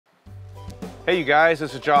Hey you guys,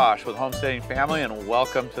 this is Josh with Homesteading Family, and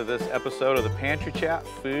welcome to this episode of the Pantry Chat,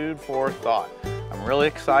 Food for Thought. I'm really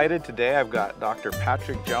excited. Today I've got Dr.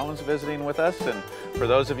 Patrick Jones visiting with us, and for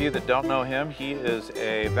those of you that don't know him, he is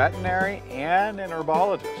a veterinary and an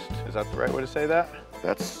herbologist. Is that the right way to say that?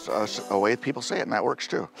 That's a way people say it, and that works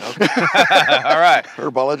too. Okay. All right.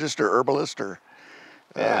 Herbologist or herbalist or...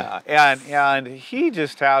 Yeah, and he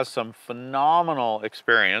just has some phenomenal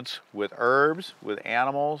experience with herbs, with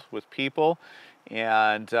animals, with people.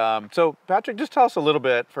 And so, Patrick, just tell us a little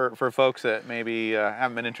bit for folks that maybe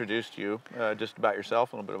haven't been introduced to you, just about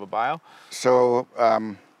yourself, a little bit of a bio. So,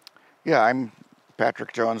 yeah, I'm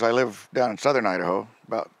Patrick Jones. I live down in southern Idaho,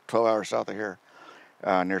 about 12 hours south of here,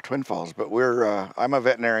 near Twin Falls. But I'm a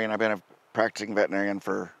veterinarian. I've been a practicing veterinarian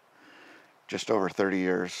for just over 30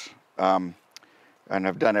 years. And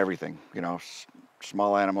I've done everything, you know,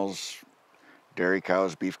 small animals, dairy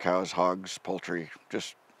cows, beef cows, hogs, poultry,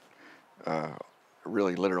 just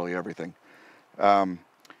really literally everything. And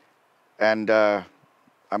I'm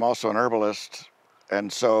also an herbalist,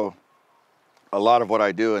 and so a lot of what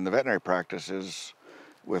I do in the veterinary practice is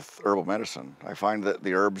with herbal medicine. I find that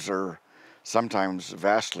the herbs are sometimes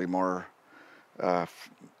vastly more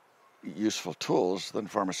useful tools than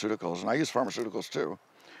pharmaceuticals, and I use pharmaceuticals too.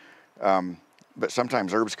 But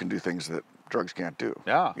sometimes herbs can do things that drugs can't do.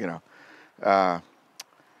 Yeah. You know.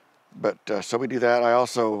 So we do that. I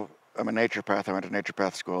also am a naturopath. I went to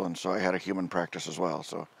naturopath school, and so I had a human practice as well.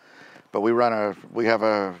 So, but we have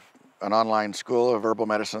an online school of herbal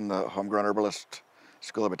medicine, the Homegrown Herbalist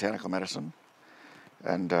School of Botanical Medicine,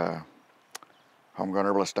 and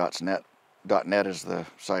homegrownherbalist.net is the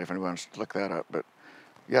site if anyone wants to look that up. But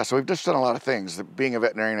yeah, so we've just done a lot of things. Being a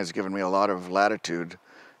veterinarian has given me a lot of latitude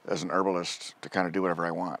as an herbalist to kind of do whatever I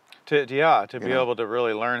want. To be able to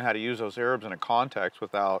really learn how to use those herbs in a context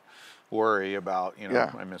without worry about, you know,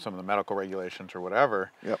 I mean, some of the medical regulations or whatever.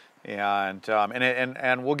 Yep.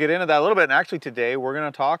 And we'll get into that a little bit. And actually today we're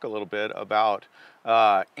going to talk a little bit about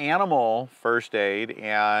animal first aid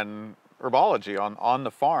and herbology on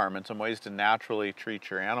the farm and some ways to naturally treat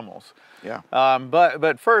your animals. Yeah.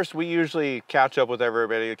 But first, we usually catch up with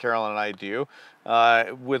everybody, Carolyn and I do,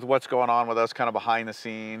 with what's going on with us kind of behind the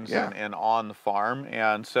scenes and on the farm.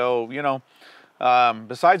 And so, you know,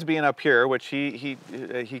 besides being up here, which he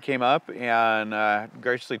came up and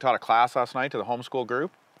graciously taught a class last night to the homeschool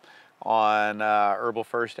group on herbal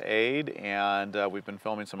first aid, and we've been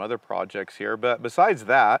filming some other projects here. But besides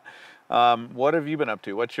that, what have you been up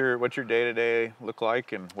to? What's your day-to-day look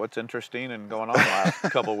like, and what's interesting and going on the last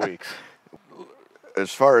couple of weeks?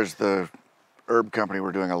 As far as the herb company,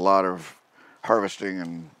 we're doing a lot of harvesting,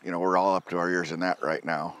 and you know, we're all up to our ears in that right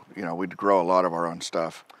now. You know, we grow a lot of our own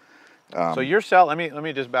stuff. So you're let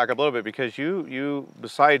me just back up a little bit, because you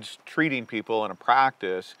besides treating people in a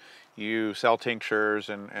practice, you sell tinctures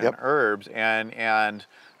and herbs, and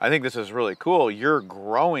I think this is really cool. You're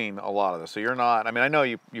growing a lot of this, so you're not, I mean, I know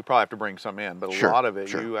you probably have to bring some in, but a lot of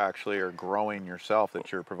it you actually are growing yourself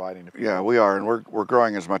that you're providing to people. Yeah, we are, and we're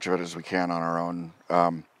growing as much of it as we can on our own.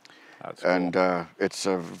 That's cool. And it's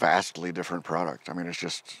a vastly different product. I mean, it's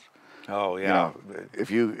just, oh yeah, you know,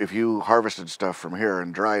 if you harvested stuff from here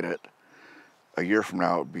and dried it, a year from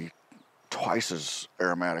now it would be twice as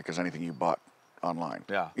aromatic as anything you bought online.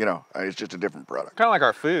 Yeah. You know, it's just a different product. Kind of like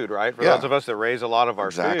our food, right? For those of us that raise a lot of our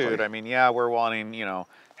food, I mean, yeah, we're wanting, you know,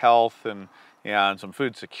 health and some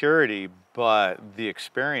food security, but the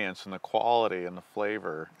experience and the quality and the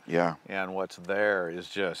flavor and what's there is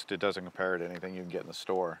just, it doesn't compare to anything you can get in the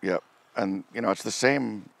store. Yep. And, you know, it's the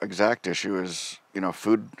same exact issue as, you know,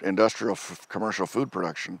 commercial food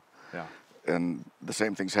production. Yeah. And the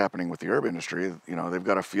same thing's happening with the herb industry. You know, they've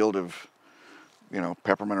got a field of, you know,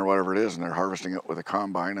 peppermint or whatever it is, and they're harvesting it with a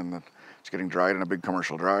combine, and it's getting dried in a big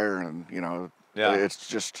commercial dryer, and, you know, it's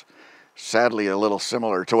just sadly a little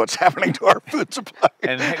similar to what's happening to our food supply.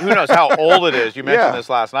 And who knows how old it is. You mentioned this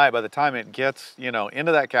last night. By the time it gets, you know,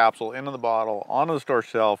 into that capsule, into the bottle, onto the store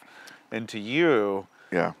shelf, and to you,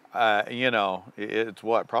 you know, it's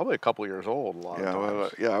probably a couple years old a lot of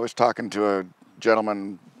times. I was talking to a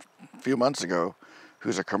gentleman a few months ago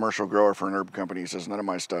who's a commercial grower for an herb company. He says, none of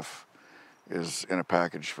my stuff is in a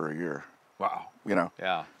package for a year. Wow. You know.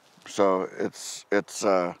 Yeah. So it's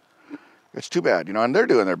too bad, you know, and they're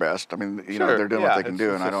doing their best. I mean, you know, they're doing what they can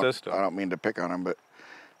do, and I don't mean to pick on them, but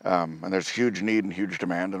and there's huge need and huge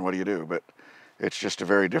demand, and what do you do? But it's just a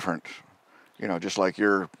very different, you know, just like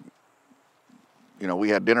you know, we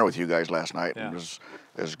had dinner with you guys last night, and it was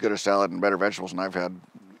as good a salad and better vegetables than I've had,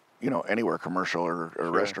 you know, anywhere, commercial or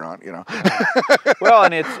restaurant, you know. Well,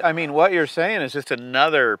 and I mean, what you're saying is just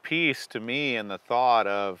another piece to me in the thought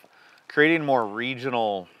of creating more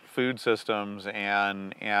regional food systems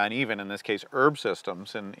and even in this case herb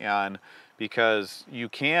systems, and because you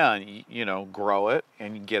can, you know, grow it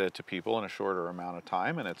and get it to people in a shorter amount of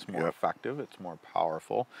time, and it's more effective, it's more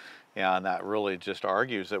powerful. And that really just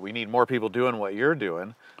argues that we need more people doing what you're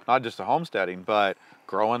doing, not just the homesteading, but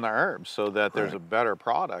growing the herbs so that there's a better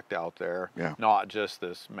product out there, not just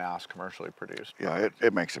this mass commercially produced product. Yeah,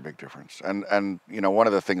 it makes a big difference. And you know, one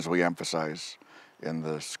of the things we emphasize in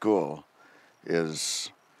the school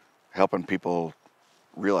is helping people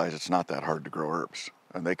realize it's not that hard to grow herbs,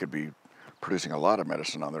 and they could be producing a lot of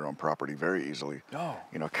medicine on their own property very easily. Oh.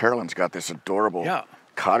 You know, Carolyn's got this adorable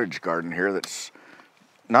cottage garden here that's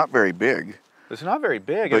not very big. It's not very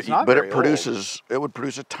big. But, it's not but very it produces old. It would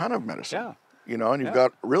produce a ton of medicine. Yeah. You know, and you've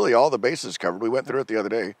got really all the bases covered. We went through it the other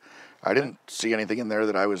day. I didn't see anything in there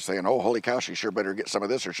that I was saying, oh, holy cow, she sure better get some of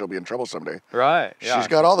this or she'll be in trouble someday. Right. Yeah. She's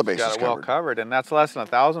got all the bases covered. Well covered, and that's less than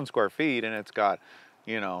 1,000 square feet, and it's got,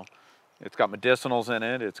 you know, it's got medicinals in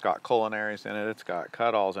it, it's got culinaries in it, it's got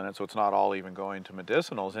cut-alls in it, so it's not all even going to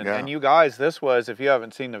medicinals. And you guys, this was, if you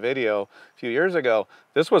haven't seen the video a few years ago,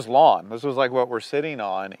 this was lawn. This was like what we're sitting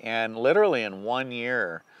on, and literally in 1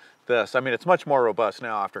 year, I mean, it's much more robust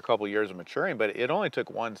now after a couple of years of maturing, but it only took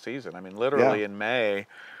one season. I mean, literally in May,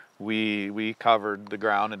 we covered the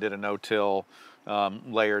ground and did a no-till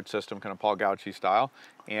layered system, kind of Paul Gauchi style,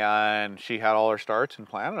 and she had all her starts and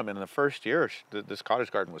planted them. And in the first year, this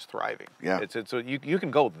cottage garden was thriving. Yeah, so you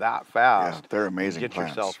can go that fast. Yeah, they're amazing. Get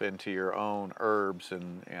plants. Yourself into your own herbs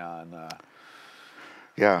and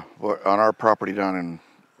yeah. Well, on our property down in,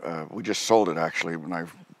 we just sold it actually, and I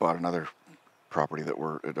bought another property that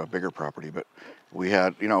were a bigger property, but we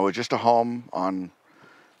had, you know, just a home on.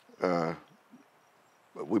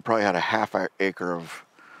 We probably had a half acre of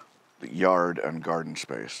yard and garden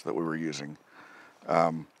space that we were using.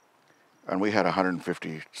 And we had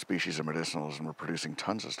 150 species of medicinals, and we're producing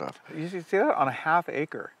tons of stuff. You see that on a half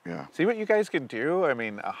acre? Yeah. See what you guys can do? I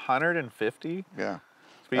mean, 150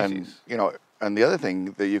 species. And, you know, and the other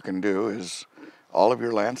thing that you can do is all of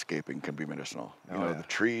your landscaping can be medicinal. You know, the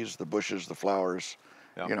trees, the bushes, the flowers,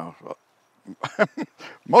 you know.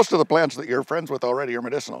 Most of the plants that you're friends with already are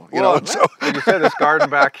medicinal. You know, so you said this garden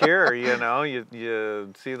back here, you know, you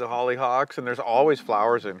see the hollyhocks, and there's always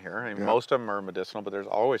flowers in here. I mean, most of them are medicinal, but there's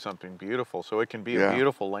always something beautiful. So it can be a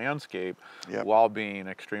beautiful landscape while being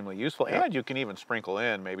extremely useful. And you can even sprinkle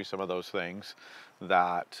in maybe some of those things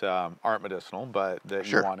that aren't medicinal, but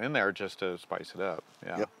that you want in there just to spice it up.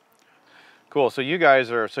 Yeah. Cool. So you guys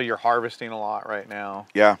you're harvesting a lot right now.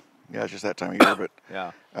 Yeah. Yeah, it's just that time of year, but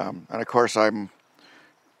and of course I'm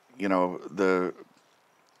doing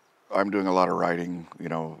a lot of writing. You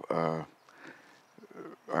know,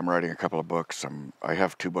 I'm writing a couple of books. I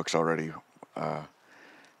have 2 books already.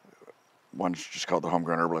 One's just called The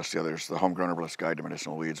Homegrown Herbalist. The other's The Homegrown Herbalist Guide to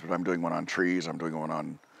Medicinal Weeds. But I'm doing one on trees. I'm doing one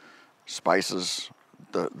on spices.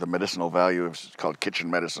 The medicinal value is called kitchen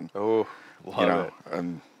medicine. Oh, love it.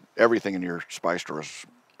 And everything in your spice drawer is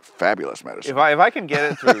fabulous medicine. If I can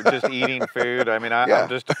get it through just eating food, I mean, I'm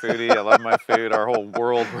just a foodie. I love my food. Our whole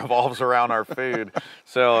world revolves around our food.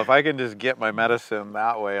 So if I can just get my medicine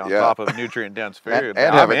that way on top of nutrient-dense food,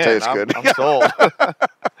 and have it taste good, I'm sold.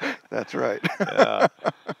 That's right. Yeah.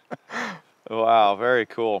 Wow, very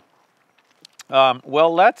cool.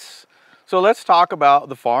 Well, let's talk about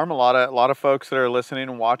the farm. A lot of folks that are listening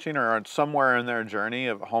and watching are somewhere in their journey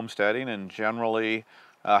of homesteading, and generally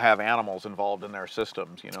have animals involved in their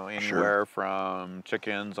systems, you know, anywhere from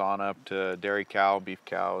chickens on up to dairy cow, beef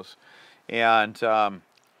cows. And,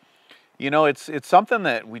 you know, it's something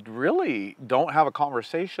that we really don't have a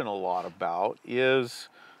conversation a lot about is,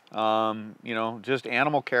 you know, just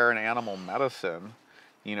animal care and animal medicine,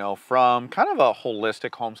 you know, from kind of a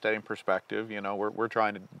holistic homesteading perspective. You know, we're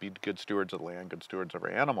trying to be good stewards of the land, good stewards of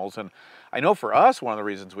our animals. And I know for us, one of the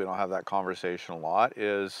reasons we don't have that conversation a lot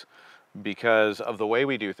is because of the way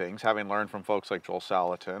we do things, having learned from folks like Joel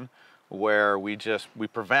Salatin, where we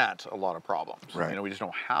prevent a lot of problems. Right. You know, we just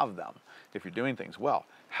don't have them if you're doing things well.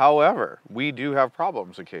 However, we do have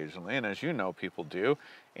problems occasionally, and as you know, people do.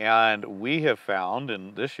 And we have found,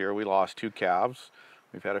 and this year we lost 2 calves,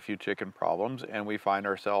 we've had a few chicken problems, and we find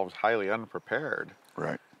ourselves highly unprepared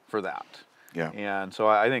for that. Yeah. And so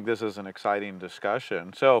I think this is an exciting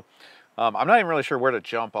discussion. So I'm not even really sure where to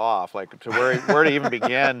jump off, like to where to even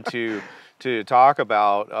begin to talk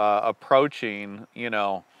about approaching, you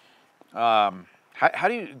know, how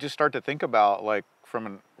do you just start to think about, like,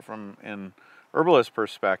 from an herbalist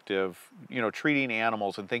perspective, you know, treating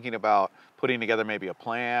animals and thinking about putting together maybe a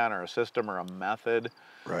plan or a system or a method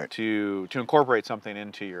to incorporate something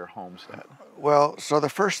into your homestead? Well, so the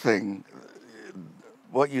first thing,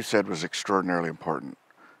 what you said was extraordinarily important.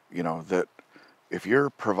 you know, that if you're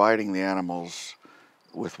providing the animals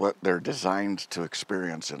with what they're designed to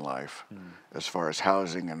experience in life, as far as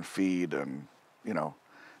housing and feed and, you know,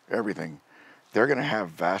 everything, they're going to have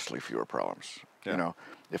vastly fewer problems. You know,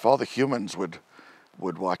 if all the humans would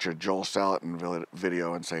watch a Joel Salatin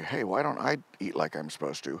video and say, hey, why don't I eat like I'm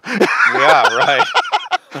supposed to? Yeah, right.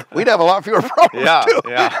 We'd have a lot fewer problems too.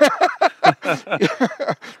 Yeah.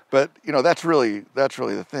 But, you know, that's really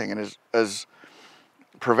the thing. And as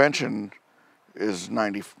prevention is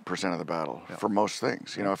 90% of the battle for most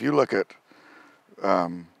things. You know, if you look at,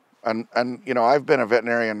 and you know, I've been a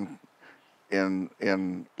veterinarian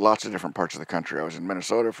in lots of different parts of the country. I was in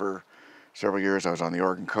Minnesota for several years. I was on the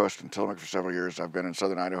Oregon coast in Tillamook for several years. I've been in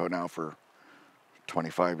southern Idaho now for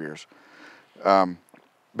 25 years.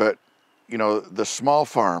 But, you know, the small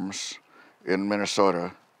farms in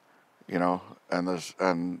Minnesota, you know,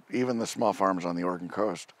 and even the small farms on the Oregon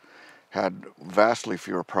coast had vastly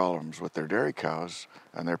fewer problems with their dairy cows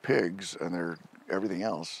and their pigs and their everything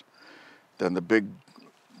else than the big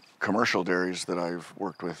commercial dairies that I've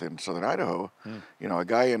worked with in southern Idaho. You know, a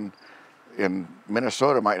guy in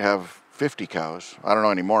Minnesota might have 50 cows. I don't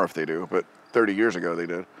know anymore if they do, but 30 years ago they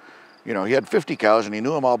did. You know, he had 50 cows and he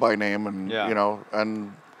knew them all by name, and you know,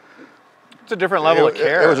 and it's a different level of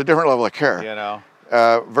care. It was a different level of care. You know,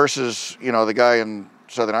 versus, you know, the guy in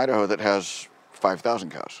southern Idaho that has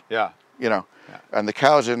 5,000 cows. Yeah. You know, and the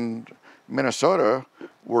cows in Minnesota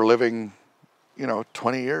were living, you know,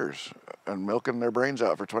 20 years and milking their brains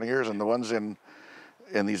out for 20 years. And the ones in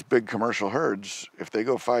these big commercial herds, if they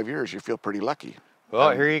go 5 years, you feel pretty lucky.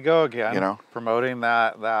 Well, here you go again, you know, promoting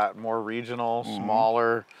that more regional,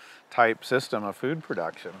 smaller type system of food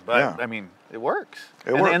production. But I mean, it works.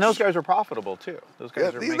 And those guys are profitable too. Those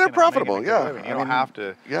guys are they're profitable. You don't have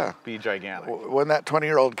to be gigantic. When that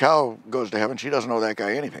 20-year-old cow goes to heaven, she doesn't owe that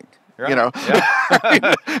guy anything. Right. You know,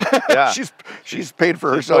 she's paid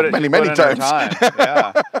for herself many times.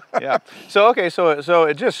 Yeah. So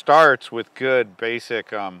it just starts with good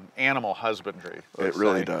basic animal husbandry. It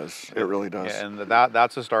really does. It really does. And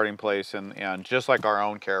that's a starting place. And just like our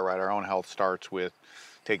own care, right? Our own health starts with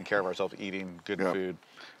taking care of ourselves, eating good food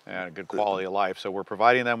and a good quality of life. So we're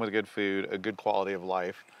providing them with good food, a good quality of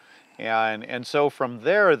life. And so from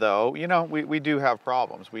there, though, you know, we do have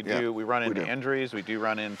problems. We run into injuries. We do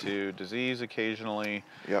run into disease occasionally.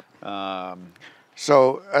 Yep.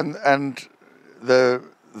 So and the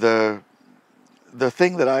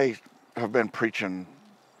thing that I have been preaching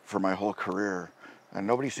for my whole career, and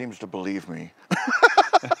nobody seems to believe me,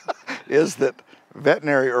 is that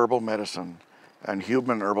veterinary herbal medicine and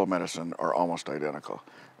human herbal medicine are almost identical.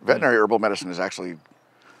 Veterinary herbal medicine is actually,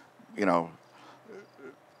 you know,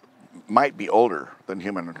 might be older than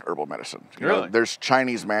human herbal medicine. You know, there's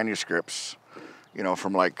Chinese manuscripts, you know,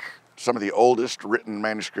 from like some of the oldest written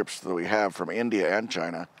manuscripts that we have from India and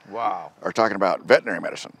China. Wow. Are talking about veterinary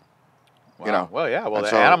medicine. Wow. You know. Well, yeah. Well,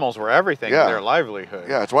 the animals were everything. Their livelihood.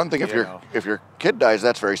 Yeah, it's one thing if your kid dies,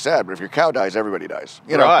 that's very sad. But if your cow dies, everybody dies.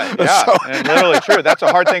 You know. Right. Yeah. And literally true. That's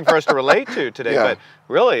a hard thing for us to relate to today. But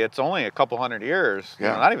really, it's only a couple hundred years. You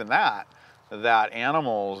know, not even that. That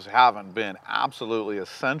animals haven't been absolutely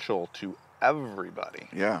essential to everybody.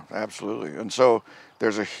 Yeah, absolutely. And so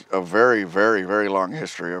there's a very, very, very long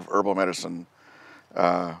history of herbal medicine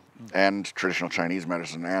and traditional Chinese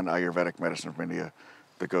medicine and Ayurvedic medicine from India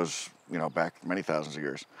that goes, you know, back many thousands of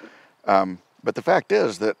years. But the fact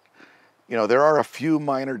is that, you know, there are a few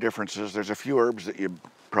minor differences. There's a few herbs that you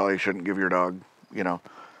probably shouldn't give your dog, you know,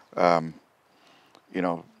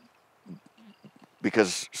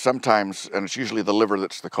 because sometimes, and it's usually the liver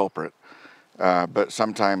that's the culprit, but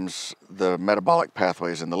sometimes the metabolic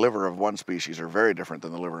pathways in the liver of one species are very different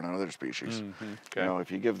than the liver in another species. You know,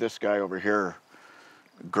 if you give this guy over here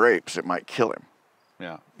grapes, it might kill him.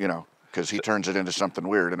 Yeah. You know, because he turns it into something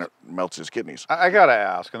weird and it melts his kidneys. I gotta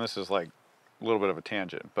ask, and this is like a little bit of a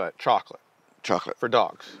tangent, but chocolate. Chocolate. For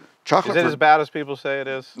dogs. Chocolate. Is it as bad as people say it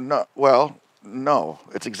is? No. Well, no.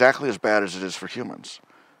 It's exactly as bad as it is for humans.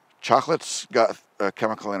 Chocolate's got a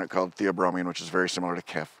chemical in it called theobromine, which is very similar to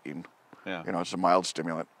caffeine. Yeah. You know, it's a mild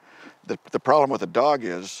stimulant. The problem with a dog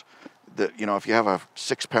is that, you know, if you have a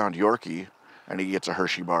 6-pound Yorkie and he gets a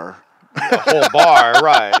Hershey bar. A whole bar,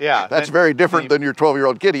 right, yeah. That's very different than your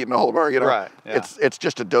 12-year-old kid eating a whole bar, you know. Right, yeah. It's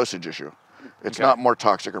just a dosage issue. It's not more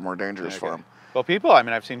toxic or more dangerous for them. Well, people, I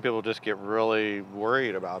mean, I've seen people just get really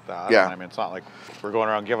worried about that. Yeah. And, I mean, it's not like we're going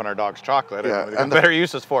around giving our dogs chocolate. Yeah. And better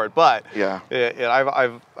uses for it. But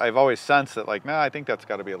I've always sensed that, like, I think that's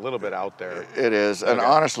got to be a little bit out there. It is. And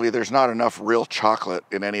honestly, there's not enough real chocolate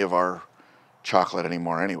in any of our chocolate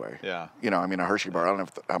anymore anyway. Yeah. You know, I mean, a Hershey bar, I don't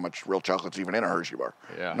know how much real chocolate's even in a Hershey bar.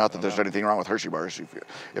 Yeah. Not that there's anything wrong with Hershey bars.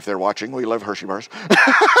 If they're watching, we love Hershey bars.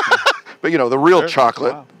 But, you know, the real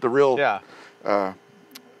chocolate, the real,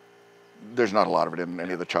 there's not a lot of it in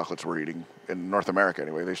any of the chocolates we're eating in North America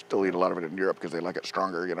anyway. They still eat a lot of it in Europe because they like it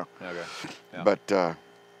stronger, you know. Okay. Yeah. But,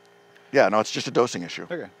 yeah, no, it's just a dosing issue.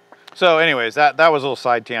 Okay. So anyways, that was a little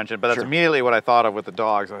side tangent, but that's immediately what I thought of with the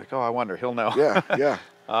dogs. I was like, oh, I wonder, he'll know. Yeah, yeah.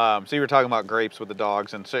 So you were talking about grapes with the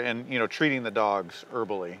dogs, and you know, treating the dogs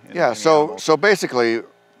herbally. Yeah. So basically,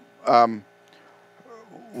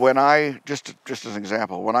 when I just as an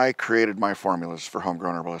example, when I created my formulas for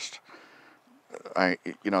Homegrown Herbalist,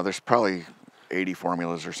 you know, there's probably 80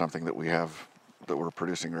 formulas or something that we have that we're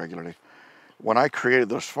producing regularly. When I created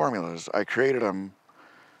those formulas, I created them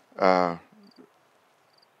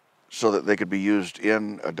so that they could be used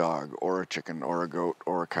in a dog or a chicken or a goat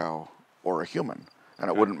or a cow or a human, and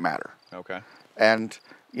it wouldn't matter. Okay. And,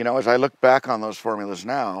 you know, as I look back on those formulas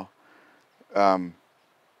now,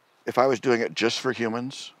 if I was doing it just for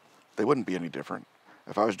humans, they wouldn't be any different.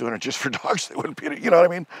 If I was doing it just for dogs, they wouldn't be any, you know what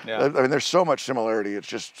I mean? Yeah. I mean, there's so much similarity, it's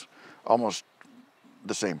just almost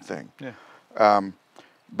the same thing. Yeah.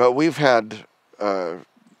 But we've had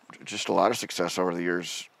just a lot of success over the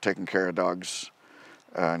years taking care of dogs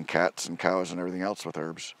and cats and cows and everything else with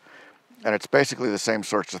herbs. And it's basically the same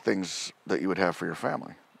sorts of things that you would have for your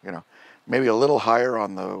family, you know. Maybe a little higher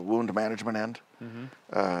on the wound management end,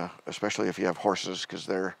 especially if you have horses, because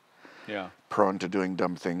they're prone to doing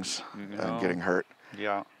dumb things and getting hurt.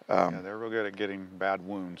 Yeah. Yeah, they're real good at getting bad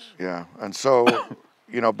wounds. Yeah, and so,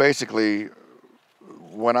 you know, basically,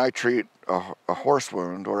 when I treat a horse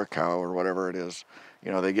wound or a cow or whatever it is,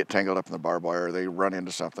 you know, they get tangled up in the barbed wire, they run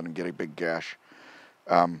into something and get a big gash.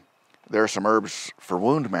 There are some herbs for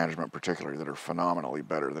wound management particularly that are phenomenally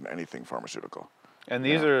better than anything pharmaceutical. And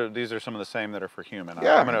these are some of the same that are for human.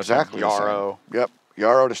 Yeah, I'm gonna exactly. Yarrow. Yep,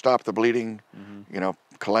 yarrow to stop the bleeding. You know,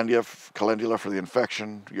 calendula for the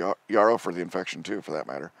infection. Yarrow for the infection too, for that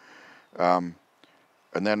matter. And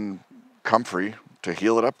then comfrey to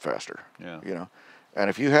heal it up faster. Yeah. You know, and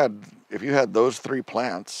if you had those three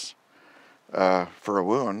plants for a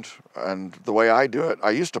wound, and the way I do it, I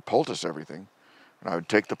used to poultice everything, and I would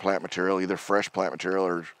take the plant material, either fresh plant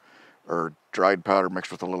material or dried powder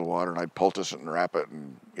mixed with a little water, and I'd poultice it and wrap it,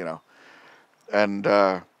 and you know, and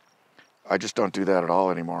I just don't do that at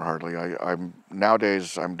all anymore, hardly.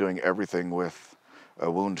 Nowadays I'm doing everything with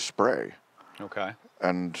a wound spray. Okay.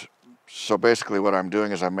 And so basically what I'm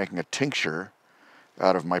doing is I'm making a tincture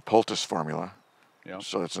out of my poultice formula. Yeah.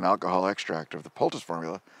 So it's an alcohol extract of the poultice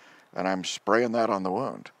formula, and I'm spraying that on the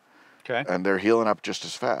wound. Okay. And they're healing up just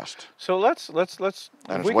as fast. So let's.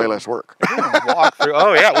 And it's way less work. Walk through.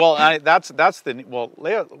 Oh yeah. Well,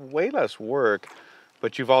 way less work,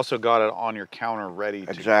 but you've also got it on your counter ready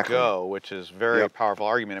to go, which is very powerful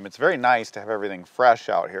argument. I mean, it's very nice to have everything fresh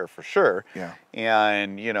out here for sure. Yeah.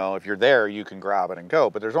 And you know, if you're there, you can grab it and go.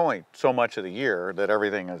 But there's only so much of the year that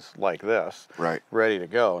everything is like this, right, ready to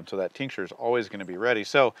go. And so that tincture is always going to be ready.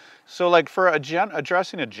 So like for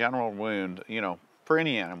addressing a general wound, you know, for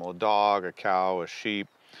any animal, a dog, a cow, a sheep,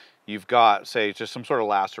 you've got, say, just some sort of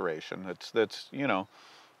laceration. That's you know,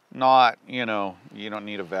 not, you know, you don't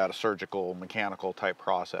need a surgical, mechanical type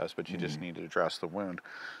process, but you just need to address the wound.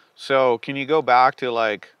 So can you go back to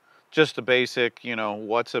like just the basic, you know,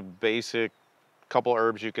 what's a basic couple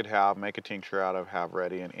herbs you could have, make a tincture out of, have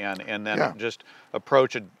ready, and then just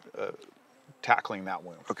approach tackling that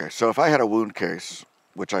wound. Okay, so if I had a wound case,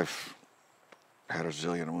 which I've had a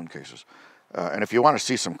zillion wound cases, and if you want to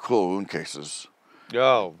see some cool wound cases,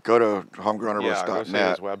 go to homegrownherbalist.net. Go see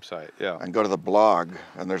his website, and go to the blog,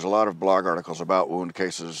 and there's a lot of blog articles about wound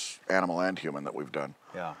cases, animal and human, that we've done.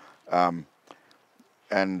 Yeah.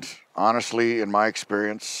 And honestly, in my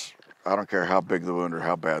experience, I don't care how big the wound or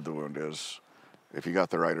how bad the wound is. If you got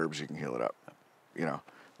the right herbs, you can heal it up. You know,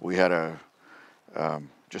 we had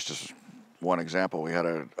just as one example, we had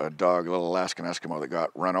a dog, a little Alaskan Eskimo, that got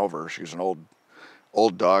run over. She was an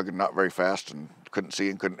old dog and not very fast and couldn't see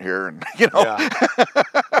and couldn't hear, and you know,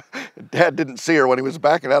 Dad didn't see her when he was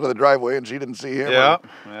backing out of the driveway, and she didn't see him. Yeah,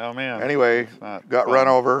 oh man. Anyway, got run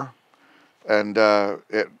over, and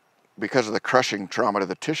because of the crushing trauma to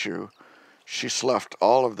the tissue, she sloughed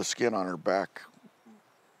all of the skin on her back.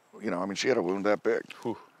 You know, I mean, she had a wound that big.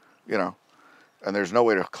 Whew. You know, and there's no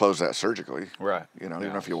way to close that surgically. Right. You know,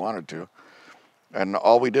 even if you wanted to. And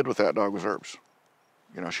all we did with that dog was herbs.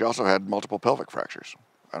 You know, she also had multiple pelvic fractures,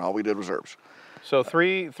 and all we did was herbs. So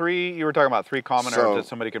three. You were talking about three common herbs that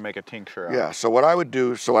somebody could make a tincture out. Yeah. So what I would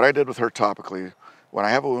do, what I did with her topically, when I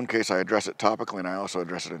have a wound case, I address it topically, and I also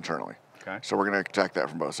address it internally. Okay. So we're going to attack that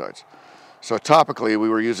from both sides. So topically, we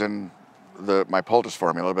were using my poultice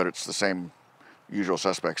formula, but it's the same usual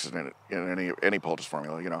suspects in any poultice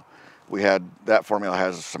formula. You know, that formula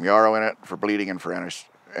has some yarrow in it for bleeding and for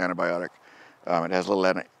antibiotic. It has a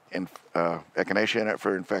little echinacea in it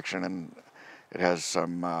for infection, and it has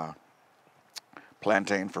some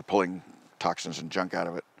plantain for pulling toxins and junk out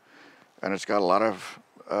of it. And it's got a lot of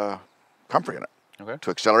comfrey in it to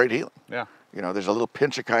accelerate healing. Yeah. You know, there's a little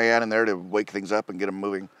pinch of cayenne in there to wake things up and get them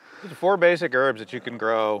moving. There's 4 basic herbs that you can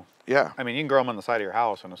grow. Yeah. I mean, you can grow them on the side of your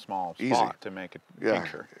house in a small spot to make a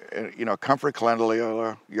tincture. You know, comfrey,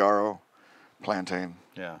 calendula, yarrow, plantain.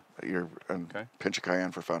 Yeah. And pinch of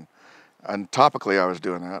cayenne for fun. And topically, I was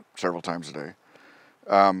doing that several times a day.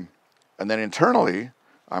 And then internally,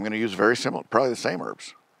 I'm going to use very similar, probably the same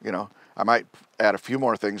herbs. You know, I might add a few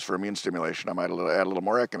more things for immune stimulation. I might add a little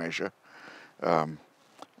more echinacea.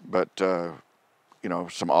 But you know,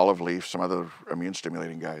 some olive leaf, some other immune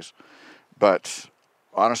stimulating guys. But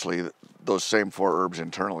honestly, those same 4 herbs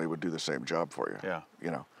internally would do the same job for you. Yeah.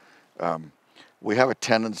 You know, we have a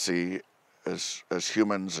tendency as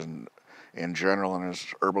humans and in general, and as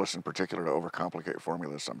herbalists in particular, to overcomplicate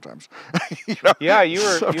formulas sometimes. You know? Yeah, you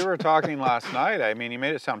were talking last night. I mean, you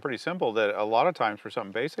made it sound pretty simple. That a lot of times for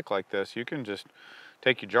something basic like this, you can just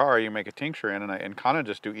take your jar, you make a tincture in, and kind of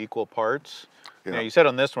just do equal parts. Yeah. You know, you said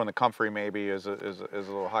on this one the comfrey maybe is a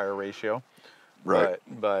little higher ratio. Right.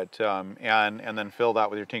 But and then fill that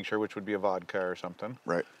with your tincture, which would be a vodka or something.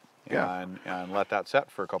 Right. Yeah. And let that set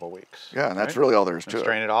for a couple of weeks. Yeah, and that's really all there is to it.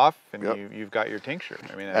 Strain it off, and you've got your tincture.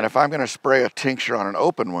 I mean, and if I'm going to spray a tincture on an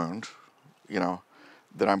open wound, you know,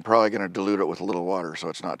 then I'm probably going to dilute it with a little water so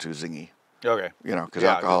it's not too zingy. Okay. You know, because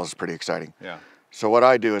alcohol is pretty exciting. Yeah. So what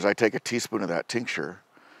I do is I take a teaspoon of that tincture,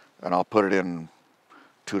 and I'll put it in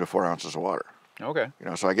 2 to 4 ounces of water. Okay. You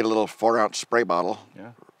know, so I get a little 4-ounce spray bottle.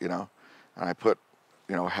 Yeah. You know, and I put,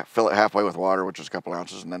 you know, fill it halfway with water, which is a couple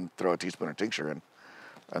ounces, and then throw a teaspoon of tincture in,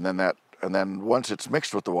 and then once it's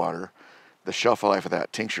mixed with the water, the shelf life of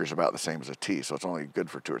that tincture is about the same as a tea, so it's only good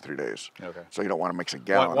for 2 or 3 days. Okay. So you don't want to mix a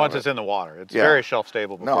gallon. Once it's in the water, it's very shelf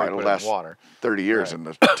stable before you put it in the water. 30 years in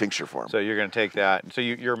the tincture form. So you're going to take that, so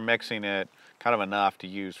you're mixing it kind of enough to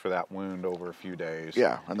use for that wound over a few days.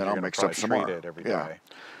 Yeah, and then I'll mix up some more. Treat it every day.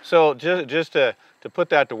 So just to put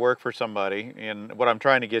that to work for somebody, and what I'm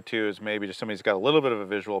trying to get to is maybe just somebody's got a little bit of a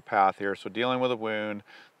visual path here. So dealing with a wound,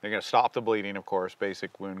 they're going to stop the bleeding, of course,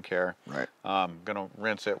 basic wound care. Right. Going to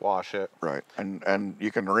rinse it, wash it. Right, and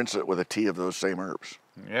you can rinse it with a tea of those same herbs.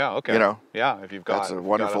 Yeah. Okay. You know. Yeah, if you've got. That's a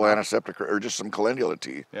wonderful antiseptic, or just some calendula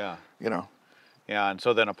tea. Yeah. You know. Yeah, and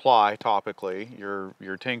so then apply topically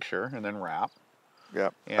your tincture, and then wrap. Yeah.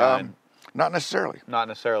 And not necessarily. Not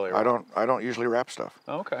necessarily. Right? I don't usually wrap stuff.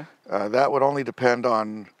 Oh, okay. That would only depend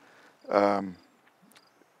on,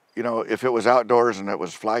 you know, if it was outdoors and it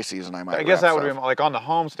was fly season, I might. I guess that would stuff. be like on the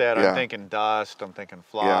homestead. I'm thinking dust. I'm thinking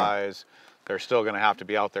flies. They're still going to have to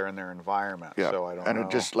be out there in their environment. Yeah. So I don't know. And it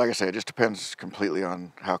just, like I say, it just depends completely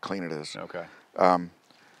on how clean it is. Okay.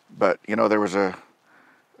 But you know, there was a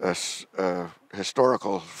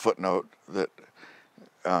historical footnote that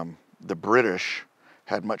the British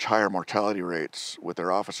had much higher mortality rates with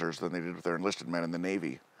their officers than they did with their enlisted men in the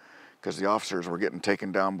Navy, because the officers were getting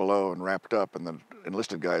taken down below and wrapped up, and the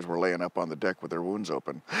enlisted guys were laying up on the deck with their wounds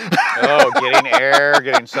open. Oh, getting air,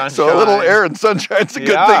 getting sunshine. So a little air and sunshine's a good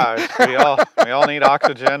thing. Yeah, we all need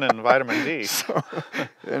oxygen and vitamin D. So,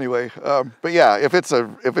 anyway, but yeah, if it's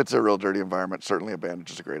a real dirty environment, certainly a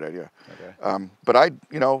bandage is a great idea. Okay. But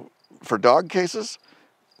you know, for dog cases,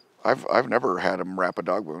 I've never had them wrap a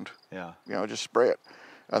dog wound. Yeah. You know, just spray it.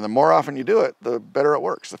 And the more often you do it, the better it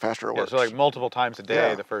works, the faster it works. So like multiple times a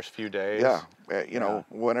day the first few days. Yeah. You know,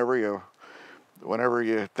 whenever you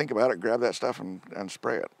think about it, grab that stuff and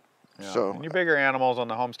spray it. Yeah. So, and your bigger animals on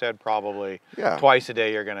the homestead, probably twice a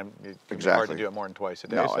day, it's hard to do it more than twice a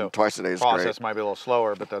day. No, so and twice a day is process great. might be a little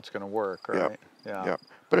slower, but that's going to work, right? Yeah. Yeah.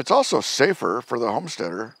 But it's also safer for the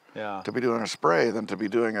homesteader to be doing a spray than to be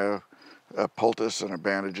doing a poultice and a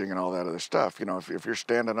bandaging and all that other stuff. You know, if you're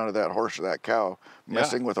standing under that horse or that cow,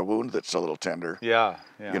 messing with a wound that's a little tender,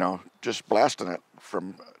 you know, just blasting it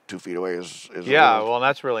from 2 feet away is well,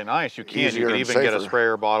 that's really nice. You can even get a safer.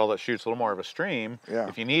 sprayer bottle that shoots a little more of a stream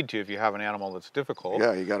if you need to. If you have an animal that's difficult,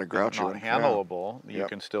 you got a grouch not one, handleable, you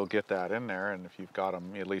can still get that in there. And if you've got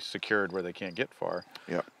them at least secured where they can't get far,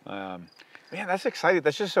 man, that's exciting.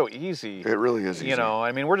 That's just so easy. It really is easy. You know,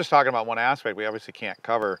 I mean, we're just talking about one aspect. We obviously can't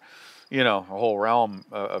cover, you know, a whole realm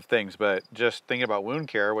of things, but just thinking about wound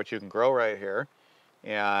care, which you can grow right here,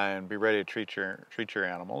 and be ready to treat your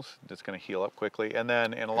animals. It's going to heal up quickly. And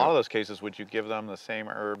then in a lot of those cases, would you give them the same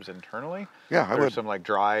herbs internally? Yeah, I would. Some like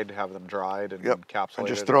dried, have them dried and encapsulated. And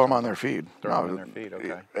just throw them on their feed. Throw them in their feed.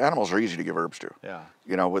 Okay. Animals are easy to give herbs to. Yeah.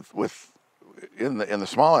 You know, in the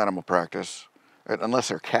small animal practice, unless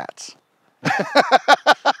they're cats.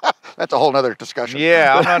 That's a whole nother discussion.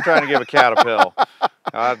 Yeah, I'm not trying to give a cat a pill.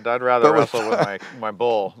 I'd rather wrestle with my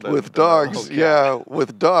bull. With dogs,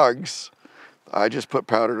 with dogs, I just put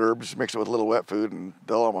powdered herbs, mix it with a little wet food, and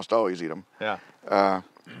they'll almost always eat them. Yeah.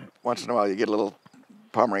 Once in a while, you get a little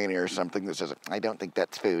Pomeranian or something that says, "I don't think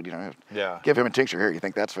that's food." You know. Yeah. Give him a tincture here. You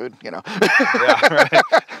think that's food? You know. Yeah. Right.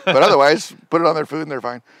 But otherwise, put it on their food and they're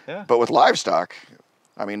fine. Yeah. But with livestock,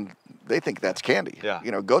 I mean, they think that's candy. Yeah.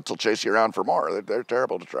 You know, goats will chase you around for more. They're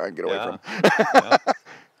terrible to try and get away from. Yeah.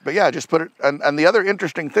 But yeah, just put it. And the other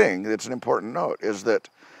interesting thing that's an important note is that,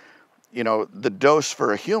 you know, the dose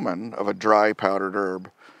for a human of a dry powdered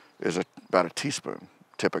herb is about a teaspoon,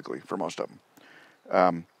 typically, for most of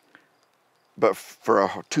them. But for a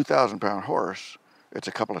 2,000-pound horse, it's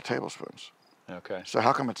a couple of tablespoons. Okay. So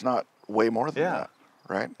how come it's not way more than that,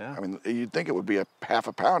 right? Yeah. I mean, you'd think it would be a half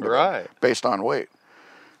a pound right. based on weight.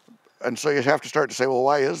 And so you have to start to say, well,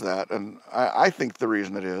 why is that? And I think the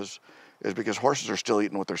reason it is because horses are still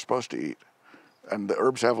eating what they're supposed to eat, and the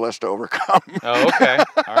herbs have less to overcome. Oh, okay.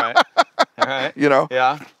 All right. All right. You know?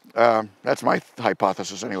 Yeah. That's my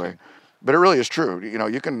hypothesis anyway. But it really is true. You know,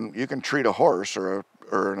 you can treat a horse or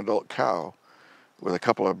an adult cow with a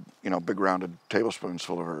couple of, you know, big rounded tablespoons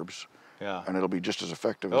full of herbs. Yeah. And it'll be just as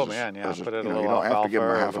effective. Oh man, yeah. Put it a little you don't have to give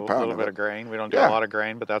them a half a pound. A little bit of grain. We don't do a lot of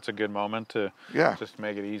grain, but that's a good moment to just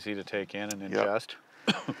make it easy to take in and ingest.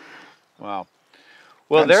 Wow.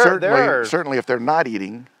 Well, and certainly if they're not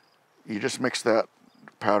eating, you just mix that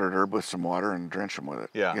powdered herb with some water and drench them with it.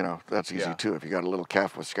 Yeah. You know, that's easy too. If you got a little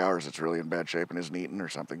calf with scours that's really in bad shape and isn't eating or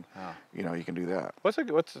something, you know, you can do that.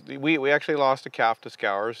 We actually lost a calf to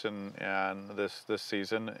scours and this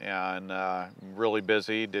season, and really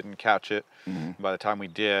busy, didn't catch it. By the time we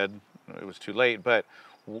did, it was too late. But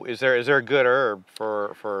is there a good herb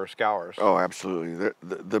for scours? Oh, absolutely.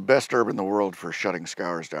 The best herb in the world for shutting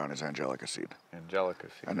scours down is angelica seed. Angelica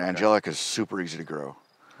seed. And angelica is super easy to grow.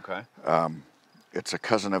 Okay. It's a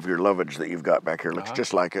cousin of your lovage that you've got back here. Looks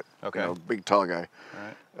just like it. Okay. You know, big, tall guy.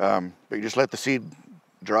 All right. But you just let the seed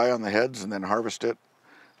dry on the heads and then harvest it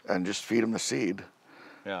and just feed them the seed.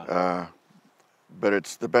 Yeah. But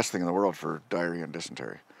it's the best thing in the world for diarrhea and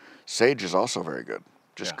dysentery. Sage is also very good.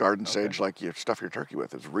 Just garden sage like you stuff your turkey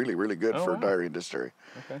with. It's really, really good for diarrhea and dysentery.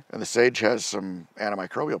 Okay. And the sage has some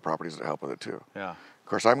antimicrobial properties that help with it too. Yeah. Of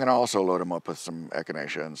course, I'm going to also load them up with some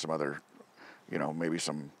echinacea and some other, you know, maybe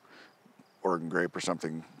some Oregon grape or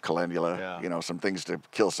something, calendula, you know, some things to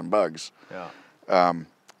kill some bugs. Yeah.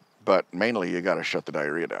 But mainly you got to shut the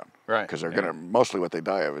diarrhea down. Right. Because they're going to, mostly what they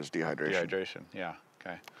die of is dehydration. Dehydration, yeah.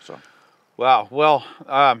 Okay. So. Wow. Well,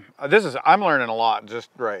 I'm learning a lot just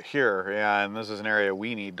right here, and this is an area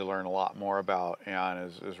we need to learn a lot more about,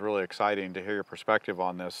 and is really exciting to hear your perspective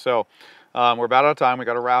on this. So we're about out of time. We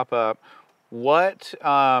got to wrap up.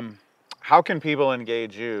 How can people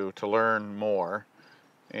engage you to learn more?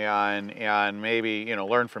 And maybe, you know,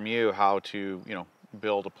 learn from you how to, you know,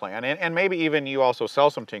 build a plan, and maybe even you also sell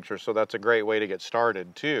some tinctures, so that's a great way to get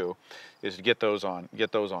started too, is to get those on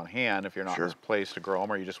hand if you're not in this place to grow them,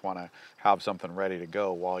 or you just want to have something ready to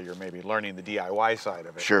go while you're maybe learning the DIY side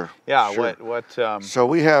of it. Yeah. Sure. So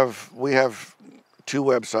we have 2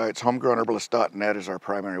 websites. Homegrownherbalist.net is our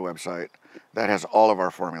primary website that has all of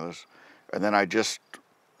our formulas, and then I just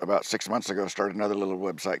about 6 months ago started another little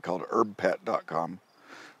website called herbpet.com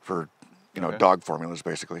for, you know, dog formulas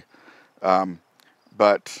basically.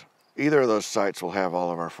 But either of those sites will have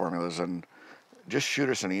all of our formulas, and just shoot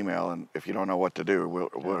us an email, and if you don't know what to do,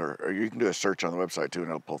 or you can do a search on the website too, and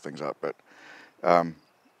it'll pull things up. But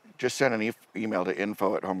just send an email to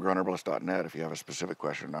info@homegrownherbalist.net if you have a specific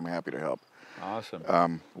question. I'm happy to help.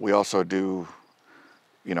 Awesome. We also do,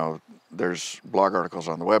 you know, there's blog articles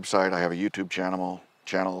on the website. I have a YouTube channel,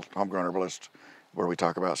 Homegrown Herbalist, where we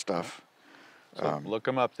talk about stuff. So look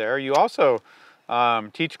them up there. You also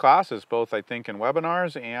teach classes, both I think in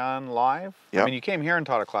webinars and live. I mean, you came here and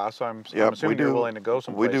taught a class, so I'm assuming you're willing to go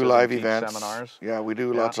some places. We do live and events, seminars. Yeah, we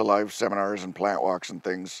do lots of live seminars and plant walks and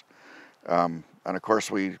things. And of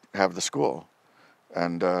course, we have the school.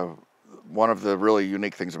 And one of the really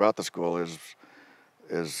unique things about the school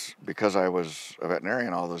is because I was a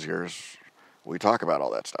veterinarian all those years, we talk about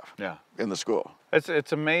all that stuff in the school.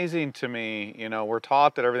 It's amazing to me, you know, we're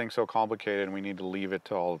taught that everything's so complicated and we need to leave it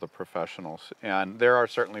to all of the professionals. And there are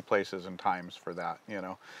certainly places and times for that, you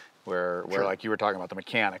know. where Sure. like you were talking about the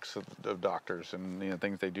mechanics of doctors and, you know,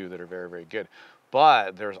 things they do that are very, very good.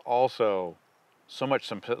 But there's also so much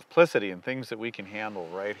simplicity and things that we can handle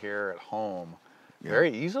right here at home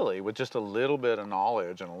very easily with just a little bit of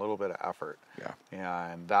knowledge and a little bit of effort.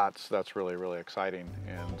 Yeah. And that's really, really exciting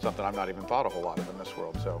and something I've not even thought a whole lot of in this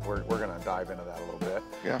world. So we're going to dive into that a little bit.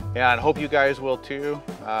 Yeah. And hope you guys will too.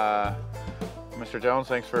 Mr. Jones,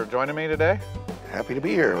 thanks for joining me today. Happy to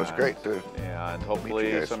be here. It was great to and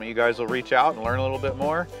hopefully some of you guys will reach out and learn a little bit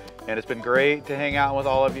more. And it's been great to hang out with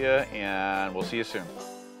all of you, and we'll see you soon.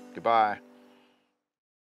 Goodbye.